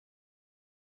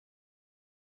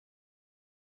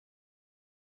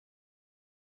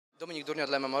Dominik Durniat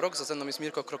MMA Rok, ze mną jest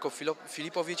Mirko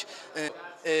Filipović.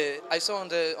 I saw on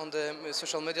the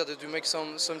social media that you make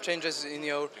some changes in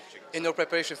your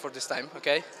preparation for this time,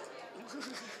 okay?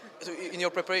 In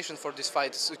your preparation for this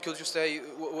fight, so could you say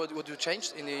what you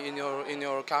changed in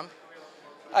your camp?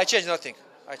 I changed nothing.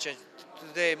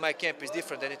 Today my camp is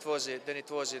different than it was in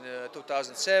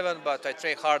 2007, but I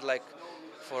train hard like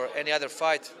for any other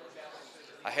fight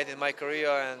I had in my career,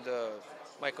 and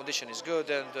my condition is good,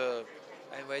 and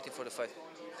I'm waiting for the fight.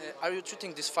 Are you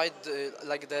treating this fight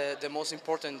like the most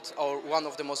important or one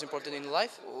of the most important in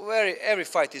life? Every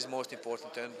fight is most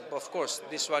important, and of course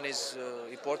this one is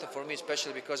important for me,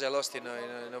 especially because I lost in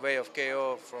a way of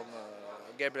KO from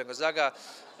Gabrielem Gonzagą,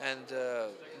 and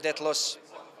that loss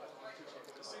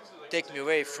take me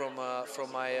away from my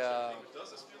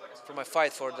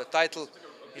fight for the title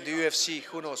in the UFC.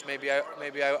 Who knows? Maybe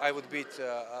I would beat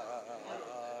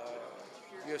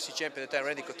UFC champion at the time,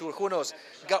 Randy Couture. Who knows?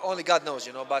 Only God knows,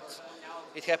 you know. But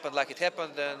it happened like it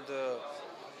happened, and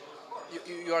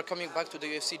you are coming back to the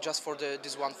UFC just for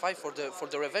this one fight, for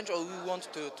the revenge, or you want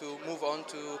to move on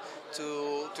to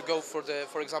go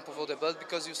for example, for the belt,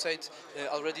 because you said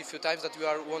already a few times that you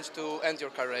want to end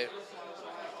your career.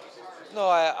 No,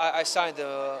 I signed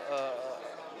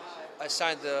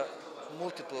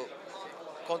multiple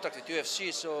contract with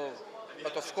UFC. So,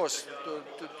 but of course,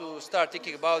 to start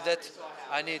thinking about that,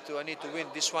 I need to win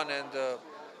this one, and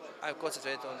I'm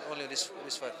concentrated on only this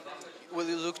fight. Will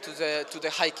you look to the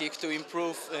high kick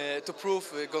to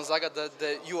prove Gonzaga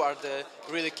that you are the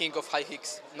really king of high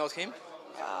kicks, not him?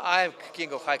 I'm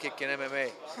king of high kick in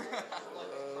MMA.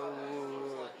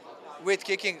 With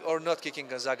kicking or not kicking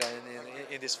Gonzaga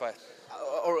in this fight.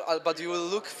 But you will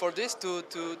look for this to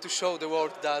show the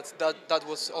world that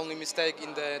was only mistake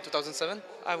in the 2007?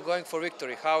 I'm going for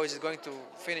victory. How is it going to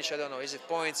finish? I don't know. Is it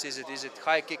points? Is it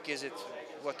high kick? Is it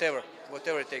whatever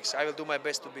it takes? I will do my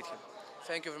best to beat him.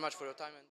 Thank you very much for your time.